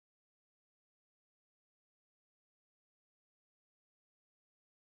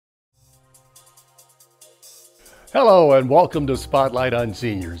Hello and welcome to Spotlight on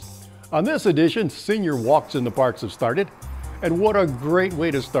Seniors. On this edition, senior walks in the parks have started, and what a great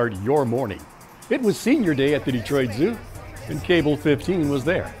way to start your morning. It was Senior Day at the Detroit Zoo, and Cable 15 was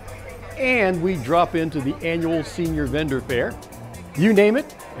there. And we drop into the annual Senior Vendor Fair. You name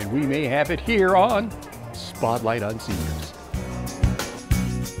it, and we may have it here on Spotlight on Seniors.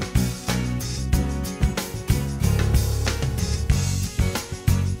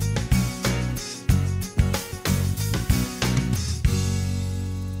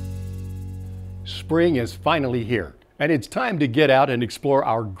 Spring is finally here, and it's time to get out and explore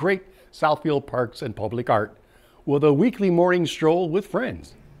our great Southfield parks and public art with a weekly morning stroll with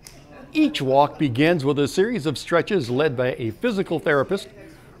friends. Each walk begins with a series of stretches led by a physical therapist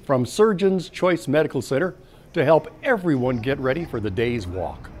from Surgeon's Choice Medical Center to help everyone get ready for the day's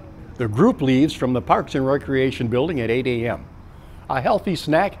walk. The group leaves from the Parks and Recreation building at 8 a.m. A healthy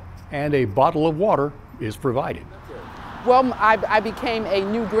snack and a bottle of water is provided. Well, I became a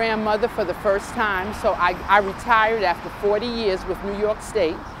new grandmother for the first time, so I retired after 40 years with New York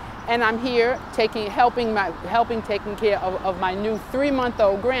State, and I'm here helping taking care of my new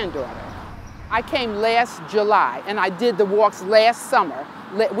 3-month-old granddaughter. I came last July, and I did the walks last summer.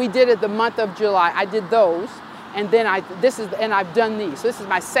 We did it the month of July. I did those, and then I've done these. So this is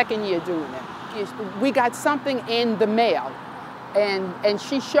my second year doing it. We got something in the mail. And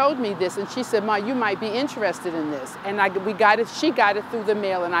she showed me this, and she said, "Ma, you might be interested in this." And she got it through the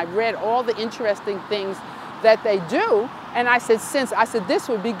mail, and I read all the interesting things that they do. And I said, this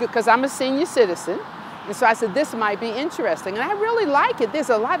would be good, because I'm a senior citizen. And so I said, this might be interesting. And I really like it. There's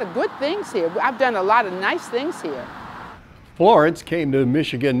a lot of good things here. I've done a lot of nice things here. Florence came to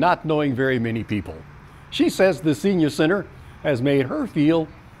Michigan not knowing very many people. She says the Senior Center has made her feel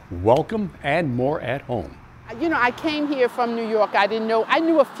welcome and more at home. You know, I came here from New York. I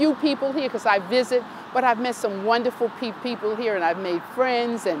knew a few people here because I visit, but I've met some wonderful people here, and I've made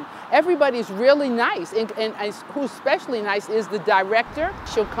friends, and everybody's really nice. And who's especially nice is the director.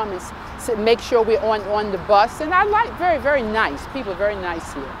 She'll come and make sure we're on the bus, and I like very nice. People are very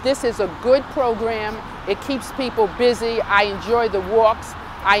nice here. This is a good program. It keeps people busy. I enjoy the walks.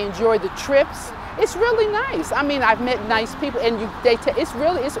 I enjoy the trips. It's really nice. I mean, I've met nice people, and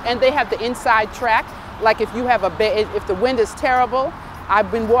and they have the inside track. Like if the wind is terrible, I've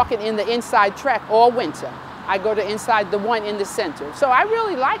been walking in the inside track all winter. I go to inside the one in the center. So I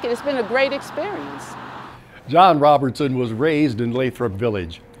really like it. It's been a great experience. John Robertson was raised in Lathrop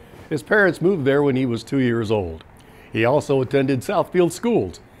Village. His parents moved there when he was 2 years old. He also attended Southfield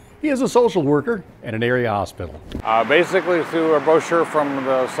schools. He is a social worker at an area hospital. Basically through a brochure from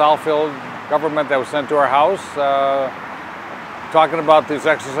the Southfield government that was sent to our house, talking about these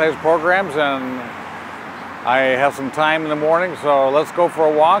exercise programs, and I have some time in the morning, so let's go for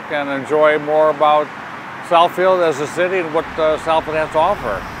a walk and enjoy more about Southfield as a city and what Southfield has to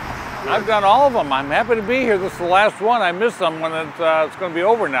offer. I've done all of them. I'm happy to be here. This is the last one. I missed them when it's going to be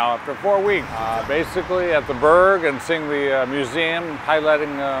over now after 4 weeks. Basically at the Berg and seeing the museum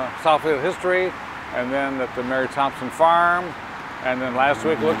highlighting Southfield history, and then at the Mary Thompson Farm, and then last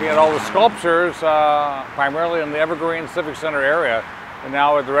week looking at all the sculptures, primarily in the Evergreen Civic Center area. And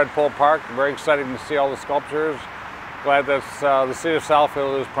now at the Red Pole Park, very exciting to see all the sculptures. Glad that the city of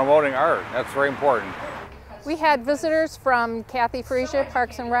Southfield is promoting art. That's very important. We had visitors from Kathy Frisia,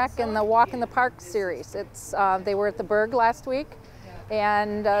 Parks and Rec, and the Walk in the Park series. They were at the Berg last week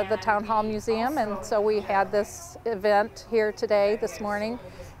and the Town Hall Museum, and so we had this event here today, this morning,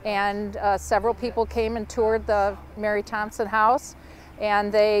 and several people came and toured the Mary Thompson house.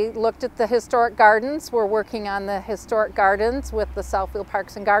 And they looked at the historic gardens. We're working on the historic gardens with the Southfield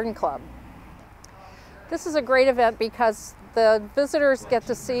Parks and Garden Club. This is a great event because the visitors get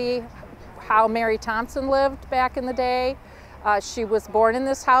to see how Mary Thompson lived back in the day. She was born in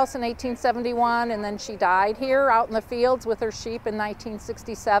this house in 1871, and then she died here out in the fields with her sheep in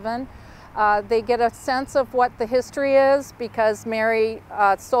 1967. They get a sense of what the history is because Mary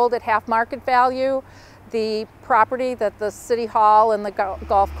sold at half market value the property that the City Hall and the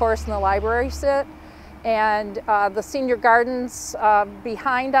golf course and the library sit. And the senior gardens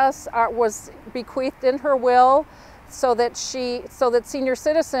behind us was bequeathed in her will so that senior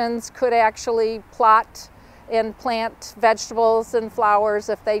citizens could actually plot and plant vegetables and flowers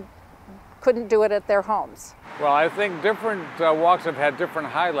if they couldn't do it at their homes. Well, I think different walks have had different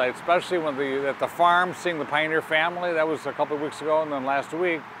highlights, especially when at the farm, seeing the Pioneer family. That was a couple of weeks ago, and then last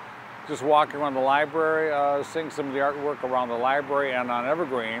week, just walking around the library, seeing some of the artwork around the library and on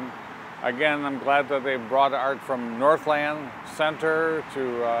Evergreen. Again, I'm glad that they brought art from Northland Center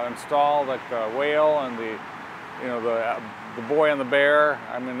to install, like the whale and the boy and the bear.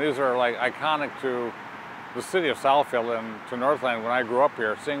 I mean, these are like iconic to the city of Southfield and to Northland when I grew up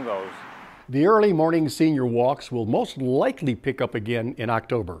here, seeing those. The early morning senior walks will most likely pick up again in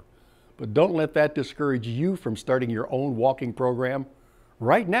October, but don't let that discourage you from starting your own walking program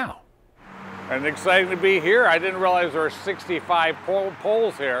right now. And exciting to be here. I didn't realize there were 65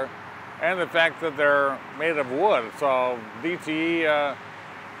 poles here, and the fact that they're made of wood. So DTE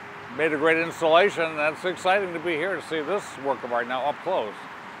made a great installation. That's exciting to be here to see this work of art now up close.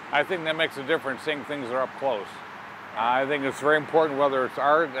 I think that makes a difference, seeing things that are up close. I think it's very important, whether it's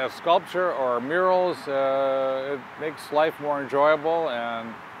art as sculpture or murals, it makes life more enjoyable,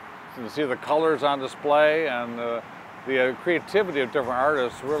 and to see the colors on display and the creativity of different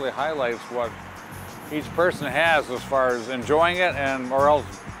artists really highlights what each person has as far as enjoying it and or else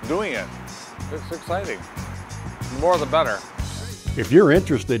doing it. It's exciting. The more the better. If you're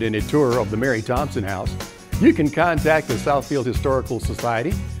interested in a tour of the Mary Thompson House, you can contact the Southfield Historical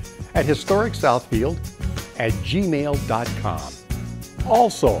Society at historicsouthfield@gmail.com.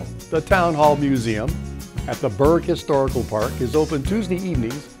 Also, the Town Hall Museum at the Berg Historical Park is open Tuesday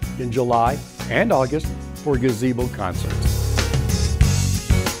evenings in July and August for gazebo concerts.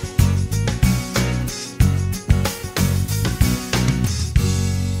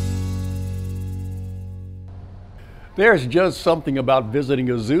 There's just something about visiting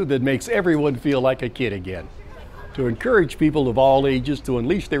a zoo that makes everyone feel like a kid again. To encourage people of all ages to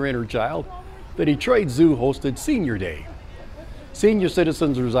unleash their inner child, the Detroit Zoo hosted Senior Day. Senior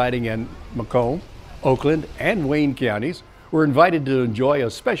citizens residing in Macomb, Oakland, and Wayne counties were invited to enjoy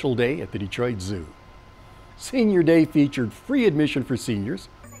a special day at the Detroit Zoo. Senior Day featured free admission for seniors,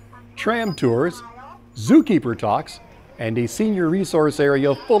 tram tours, zookeeper talks, and a senior resource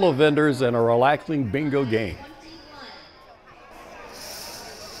area full of vendors and a relaxing bingo game.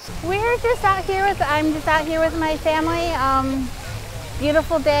 We're just out here I'm just out here with my family.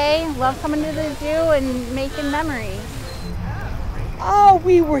 Beautiful day. Love coming to the zoo and making memories. Oh,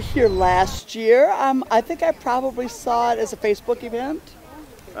 we were here last year. I think I probably saw it as a Facebook event.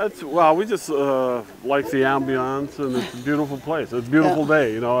 Well, we just like the ambiance, and it's a beautiful place. It's a beautiful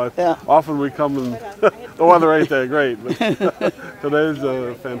day, you know. Yeah. Often we come and the weather ain't that great, but today's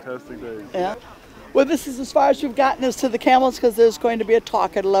a fantastic day. Yeah. Well, this is as far as we've gotten is to the camels, because there's going to be a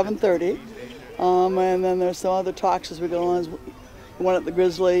talk at 11:30. And then there's some other talks as we go on. One at the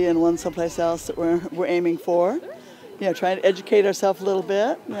Grizzly and one someplace else that we're aiming for. Yeah, trying to educate ourselves a little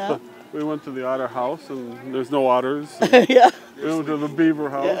bit. Yeah. We went to the otter house, and there's no otters. Yeah. We went to the beaver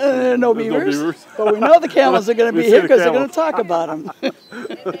house. There are no there's beavers. No beavers. But we know the camels are going to We be see here the because they're camels. going to talk about them.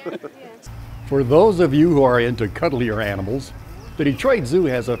 For those of you who are into cuddlier animals, the Detroit Zoo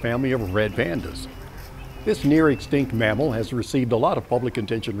has a family of red pandas. This near-extinct mammal has received a lot of public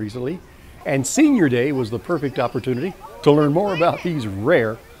attention recently, and Senior Day was the perfect opportunity to learn more about these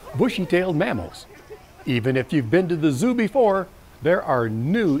rare, bushy-tailed mammals. Even if you've been to the zoo before, there are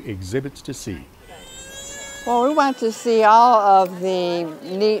new exhibits to see. Well, we want to see all of the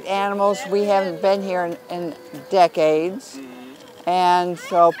neat animals. We haven't been here in decades. And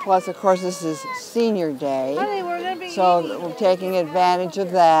so, plus, of course, this is Senior Day. So we're taking advantage of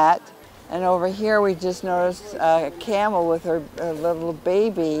that. And over here, we just noticed a camel with her little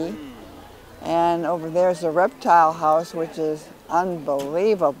baby. And over there's a reptile house, which is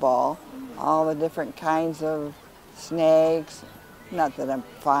unbelievable. All the different kinds of snakes. Not that I'm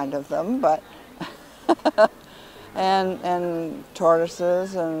fond of them, but and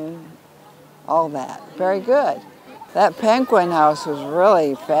tortoises and all that. Very good. That penguin house was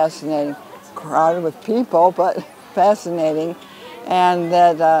really fascinating. Crowded with people, but fascinating. And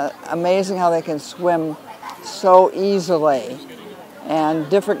that amazing how they can swim so easily. And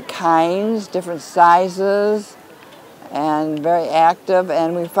different kinds, different sizes, and very active.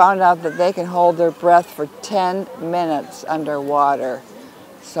 And we found out that they can hold their breath for 10 minutes underwater.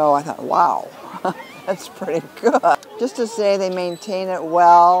 So I thought, wow, that's pretty good. Just to say they maintain it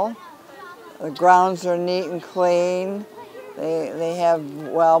well. The grounds are neat and clean. They have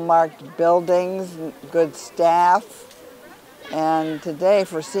well-marked buildings, good staff. And today,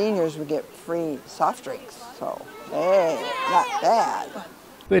 for seniors, we get free soft drinks. So, hey, not bad.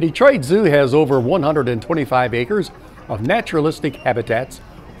 The Detroit Zoo has over 125 acres of naturalistic habitats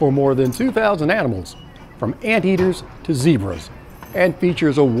for more than 2,000 animals, from anteaters to zebras, and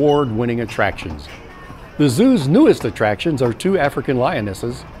features award-winning attractions. The zoo's newest attractions are two African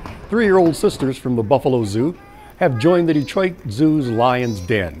lionesses. 3-year-old sisters from the Buffalo Zoo have joined the Detroit Zoo's Lion's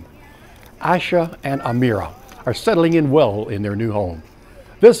Den. Asha and Amira are settling in well in their new home.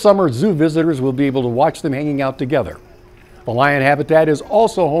 This summer, zoo visitors will be able to watch them hanging out together. The lion habitat is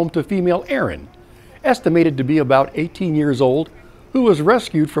also home to female Erin, estimated to be about 18 years old, who was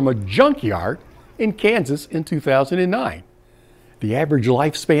rescued from a junkyard in Kansas in 2009. The average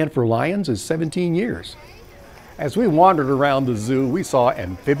lifespan for lions is 17 years. As we wandered around the zoo, we saw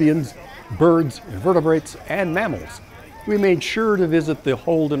amphibians, birds, invertebrates, and mammals. We made sure to visit the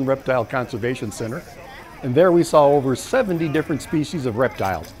Holden Reptile Conservation Center, and there we saw over 70 different species of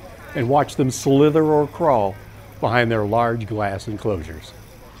reptiles and watched them slither or crawl behind their large glass enclosures.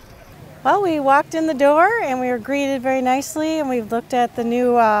 Well, we walked in the door and we were greeted very nicely, and we've looked at the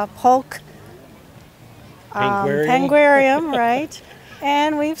new Polk Penguarium, right?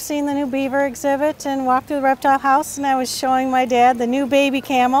 And we've seen the new beaver exhibit and walked through the reptile house, and I was showing my dad the new baby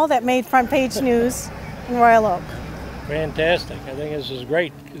camel that made front page news in Royal Oak. Fantastic. I think this is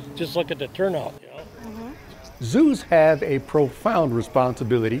great. Just look at the turnout, you know. Zoos have a profound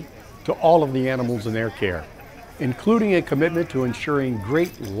responsibility to all of the animals in their care, including a commitment to ensuring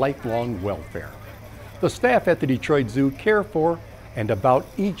great lifelong welfare. The staff at the Detroit Zoo care for and about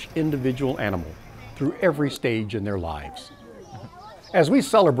each individual animal through every stage in their lives. As we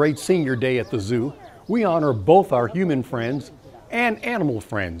celebrate Senior Day at the zoo, we honor both our human friends and animal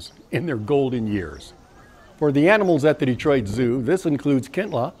friends in their golden years. For the animals at the Detroit Zoo, this includes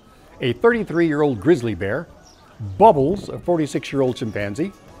Kintla, a 33-year-old grizzly bear, Bubbles, a 46-year-old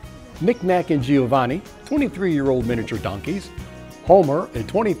chimpanzee, Knick-Knack and Giovanni, 23-year-old miniature donkeys, Homer, a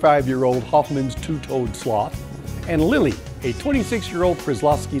 25-year-old Hoffman's two-toed sloth, and Lily, a 26-year-old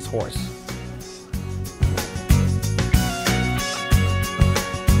Przlowski's horse.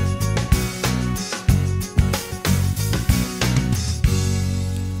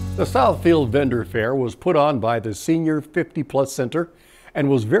 The Southfield Vendor Fair was put on by the Senior 50 Plus Center and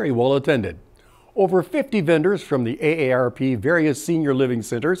was very well attended. Over 50 vendors from the AARP various senior living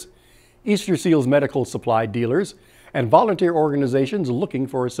centers, Easter Seals medical supply dealers, and volunteer organizations looking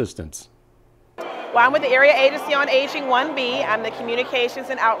for assistance. Well, I'm with the Area Agency on Aging 1B. I'm the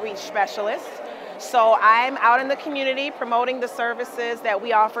Communications and Outreach Specialist. So I'm out in the community promoting the services that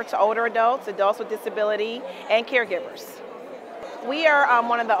we offer to older adults, adults with disability, and caregivers. We are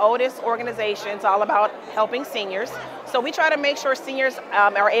one of the oldest organizations all about helping seniors. So we try to make sure seniors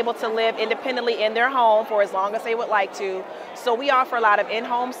are able to live independently in their home for as long as they would like to. So we offer a lot of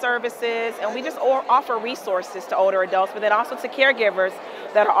in-home services, and we just offer resources to older adults, but then also to caregivers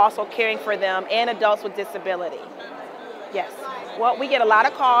that are also caring for them and adults with disability. Yes. Well, we get a lot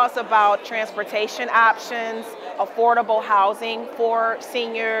of calls about transportation options, affordable housing for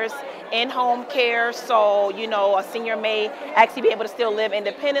seniors, in-home care. So, you know, a senior may actually be able to still live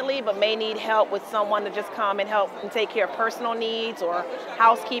independently, but may need help with someone to just come and help and take care of personal needs or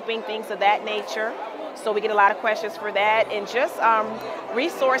housekeeping, things of that nature. So we get a lot of questions for that, and just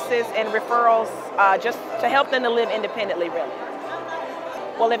resources and referrals just to help them to live independently, really.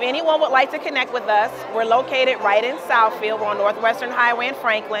 Well, if anyone would like to connect with us, we're located right in Southfield. We're on Northwestern Highway in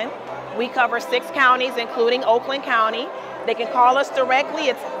Franklin. We cover 6 counties, including Oakland County. They can call us directly.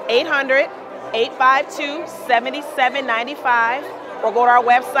 It's 800-852-7795, or go to our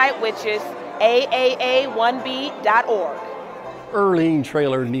website, which is aaa1b.org. Earlene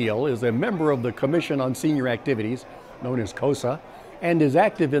Traylor Neal is a member of the Commission on Senior Activities, known as COSA, and is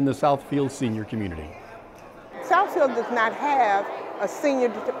active in the Southfield senior community. Southfield does not have a senior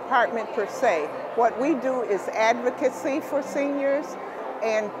department per se. What we do is advocacy for seniors,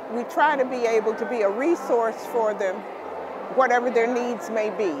 and we try to be able to be a resource for them, whatever their needs may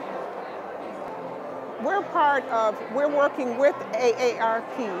be. We're working with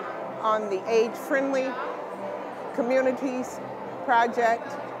AARP on the Age-Friendly Communities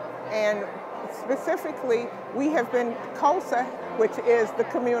project, and specifically we have been, COSA, which is the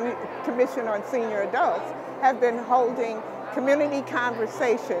Commission on Senior Adults, have been holding community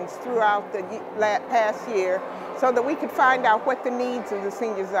conversations throughout the past year so that we could find out what the needs of the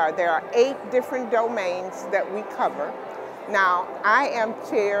seniors are. There are 8 different domains that we cover. Now, I am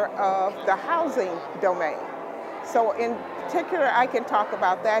chair of the housing domain. So in particular, I can talk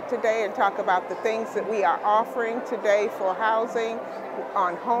about that today and talk about the things that we are offering today for housing,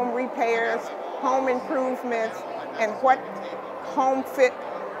 on home repairs, home improvements, and what home fit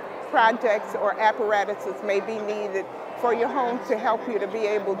projects or apparatuses may be needed for your home to help you to be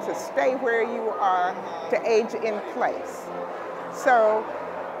able to stay where you are, to age in place. So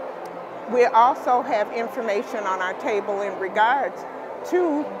we also have information on our table in regards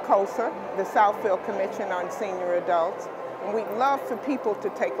to COSA, the Southfield Commission on Senior Adults. And we'd love for people to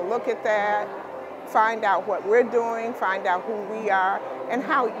take a look at that, find out what we're doing, find out who we are, and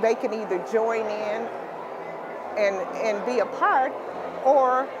how they can either join in and be a part,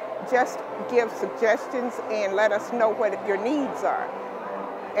 or just give suggestions and let us know what your needs are.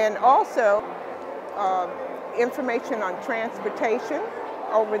 And also information on transportation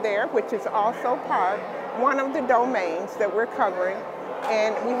over there, which is also one of the domains that we're covering.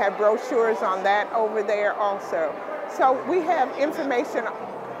 And we have brochures on that over there also. So we have information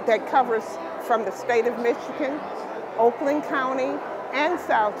that covers from the state of Michigan, Oakland County, and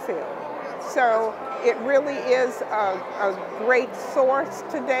Southfield. So it really is a great source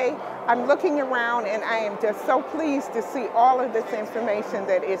today. I'm looking around and I am just so pleased to see all of this information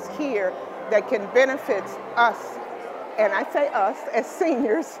that is here that can benefit us, and I say us as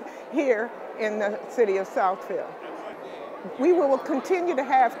seniors here in the city of Southfield. We will continue to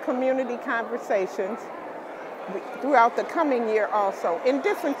have community conversations throughout the coming year also in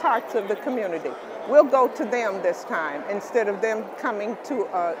different parts of the community. We'll go to them this time instead of them coming to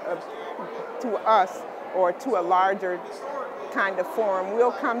us or to a larger kind of forum.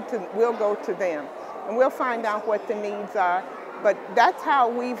 We'll go to them and we'll find out what the needs are. But that's how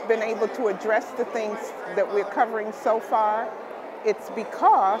we've been able to address the things that we're covering so far. It's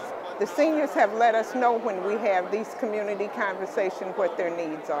because the seniors have let us know when we have these community conversations what their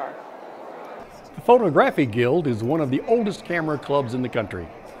needs are. The Photographic Guild is one of the oldest camera clubs in the country,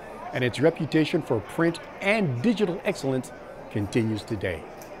 and its reputation for print and digital excellence continues today.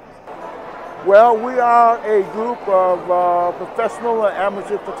 Well, we are a group of professional and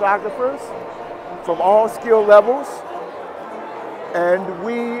amateur photographers from all skill levels, and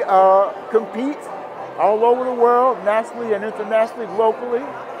we compete all over the world, nationally and internationally, locally.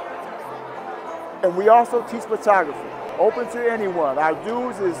 And we also teach photography, open to anyone. Our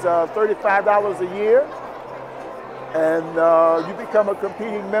dues is $35 a year, and you become a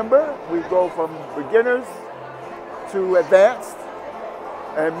competing member. We go from beginners to advanced,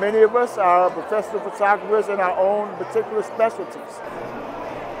 and many of us are professional photographers in our own particular specialties.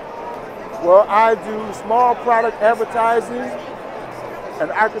 Well, I do small product advertising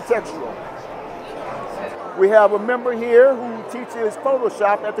and architectural. We have a member here who teaches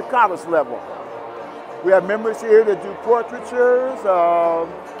Photoshop at the college level. We have members here that do portraitures,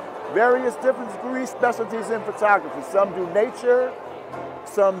 various different degree specialties in photography. Some do nature,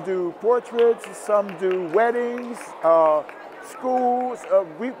 some do portraits, some do weddings, schools.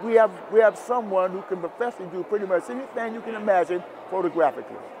 We have someone who can professionally do pretty much anything you can imagine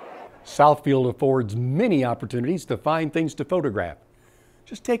photographically. Southfield affords many opportunities to find things to photograph.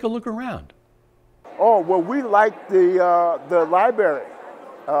 Just take a look around. Oh, well, we like the library.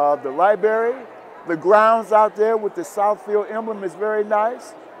 The grounds out there with the Southfield emblem is very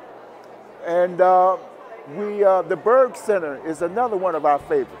nice. And the Berg Center is another one of our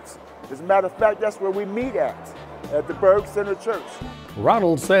favorites. As a matter of fact, that's where we meet at the Berg Center Church.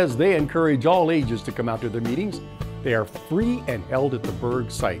 Ronald says they encourage all ages to come out to their meetings. They are free and held at the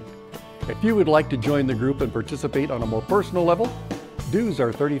Berg site. If you would like to join the group and participate on a more personal level, dues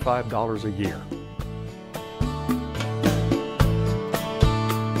are $35 a year.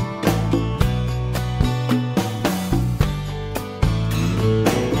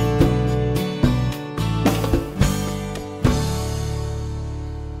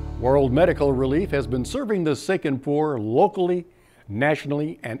 World Medical Relief has been serving the sick and poor locally,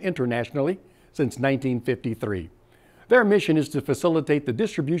 nationally, and internationally since 1953. Their mission is to facilitate the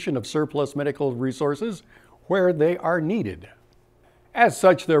distribution of surplus medical resources where they are needed. As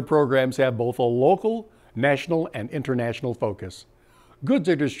such, their programs have both a local, national, and international focus. Goods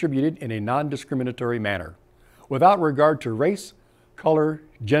are distributed in a non-discriminatory manner, without regard to race, color,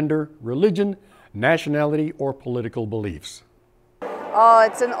 gender, religion, nationality, or political beliefs. Oh,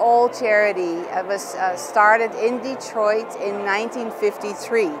 it's an old charity. It was started in Detroit in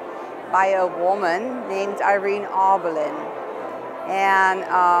 1953 by a woman named Irene Oberlin.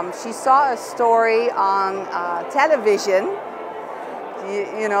 And she saw a story on television,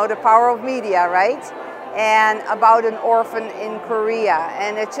 you know, the power of media, right? And about an orphan in Korea.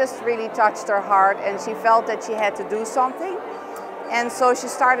 And it just really touched her heart, and she felt that she had to do something. And so she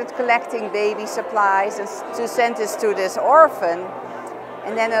started collecting baby supplies and to send this to this orphan.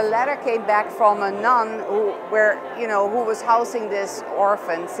 And then a letter came back from a nun who was housing this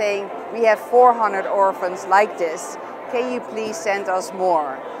orphan saying, we have 400 orphans like this. Can you please send us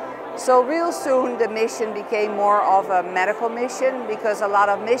more? So real soon the mission became more of a medical mission, because a lot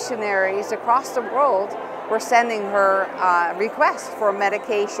of missionaries across the world were sending her requests for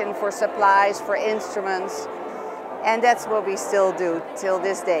medication, for supplies, for instruments. And that's what we still do till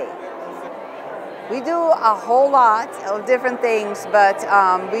this day. We do a whole lot of different things, but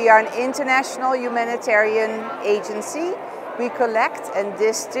we are an international humanitarian agency. We collect and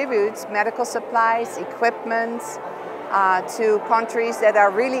distribute medical supplies, equipment to countries that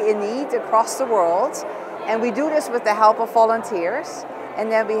are really in need across the world. And we do this with the help of volunteers.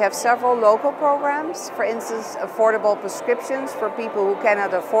 And then we have several local programs, for instance, affordable prescriptions for people who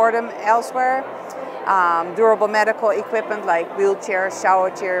cannot afford them elsewhere, durable medical equipment like wheelchairs, shower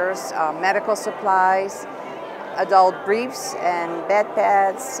chairs, medical supplies, adult briefs and bed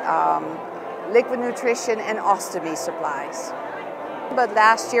pads, liquid nutrition and ostomy supplies. But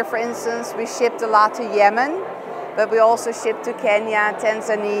last year, for instance, we shipped a lot to Yemen, but we also shipped to Kenya,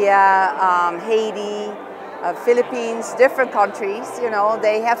 Tanzania, Haiti, Philippines, different countries. You know,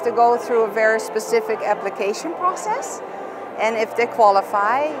 they have to go through a very specific application process, and if they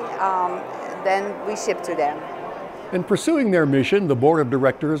qualify, then we ship to them. In pursuing their mission, the board of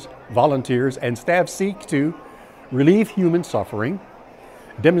directors, volunteers, and staff seek to relieve human suffering,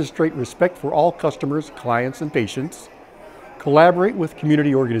 demonstrate respect for all customers, clients, and patients, collaborate with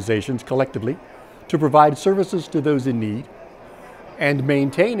community organizations collectively to provide services to those in need, and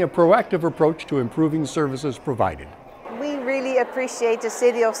maintain a proactive approach to improving services provided. We really appreciate the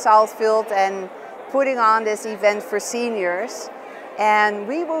City of Southfield and putting on this event for seniors. And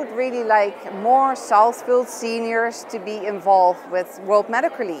we would really like more Southfield seniors to be involved with World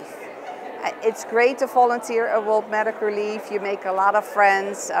Medical Leave. It's great to volunteer at World Medical Leave. You make a lot of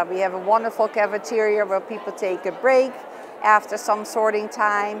friends. We have a wonderful cafeteria where people take a break after some sorting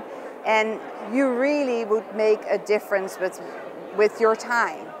time. And you really would make a difference with your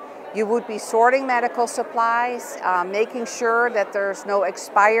time. You would be sorting medical supplies, making sure that there's no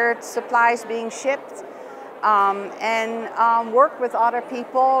expired supplies being shipped, and work with other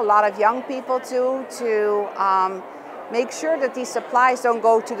people, a lot of young people too, to make sure that these supplies don't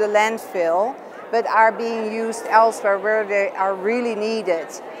go to the landfill, but are being used elsewhere where they are really needed.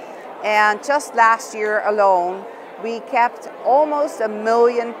 And just last year alone, we kept almost 1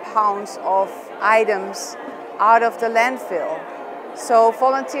 million pounds of items out of the landfill. So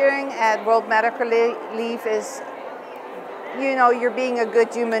volunteering at World Medical Leave is, you know, you're being a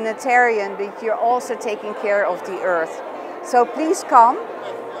good humanitarian, but you're also taking care of the earth. So please come,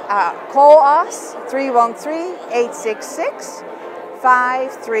 call us,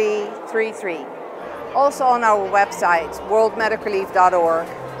 313-866-5333. Also on our website, worldmedicalleave.org.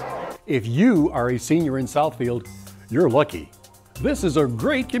 If you are a senior in Southfield, you're lucky. This is a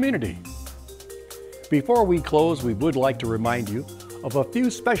great community. Before we close, we would like to remind you of a few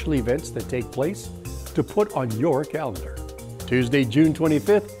special events that take place to put on your calendar. Tuesday, June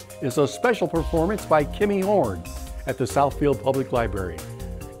 25th is a special performance by Kimmy Horn at the Southfield Public Library.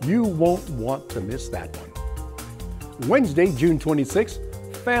 You won't want to miss that one. Wednesday, June 26th,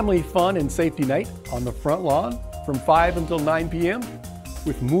 family fun and safety night on the front lawn from 5 until 9 p.m.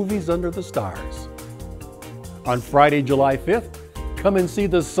 with movies under the stars. On Friday, July 5th, come and see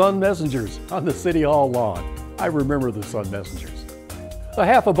the Sun Messengers on the City Hall lawn. I remember the Sun Messengers. The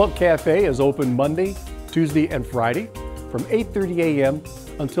Half a Buck Cafe is open Monday, Tuesday, and Friday from 8:30 a.m.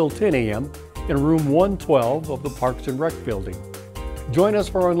 until 10 a.m. in room 112 of the Parks and Rec building. Join us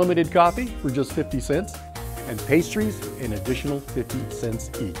for unlimited coffee for just 50 cents and pastries an additional 50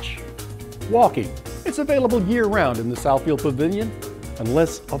 cents each. Walking, it's available year-round in the Southfield Pavilion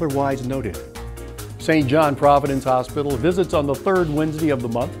unless otherwise noted. St. John Providence Hospital visits on the third Wednesday of the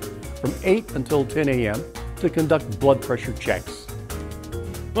month from 8 until 10 a.m. to conduct blood pressure checks.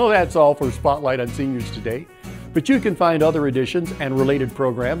 Well, that's all for Spotlight on Seniors today, but you can find other editions and related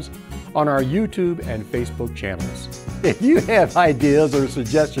programs on our YouTube and Facebook channels. If you have ideas or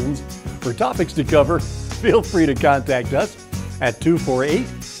suggestions for topics to cover, feel free to contact us at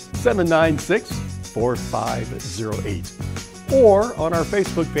 248-796-4508 or on our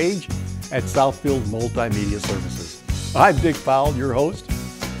Facebook page at Southfield Multimedia Services. I'm Dick Powell, your host.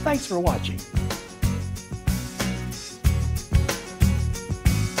 Thanks for watching.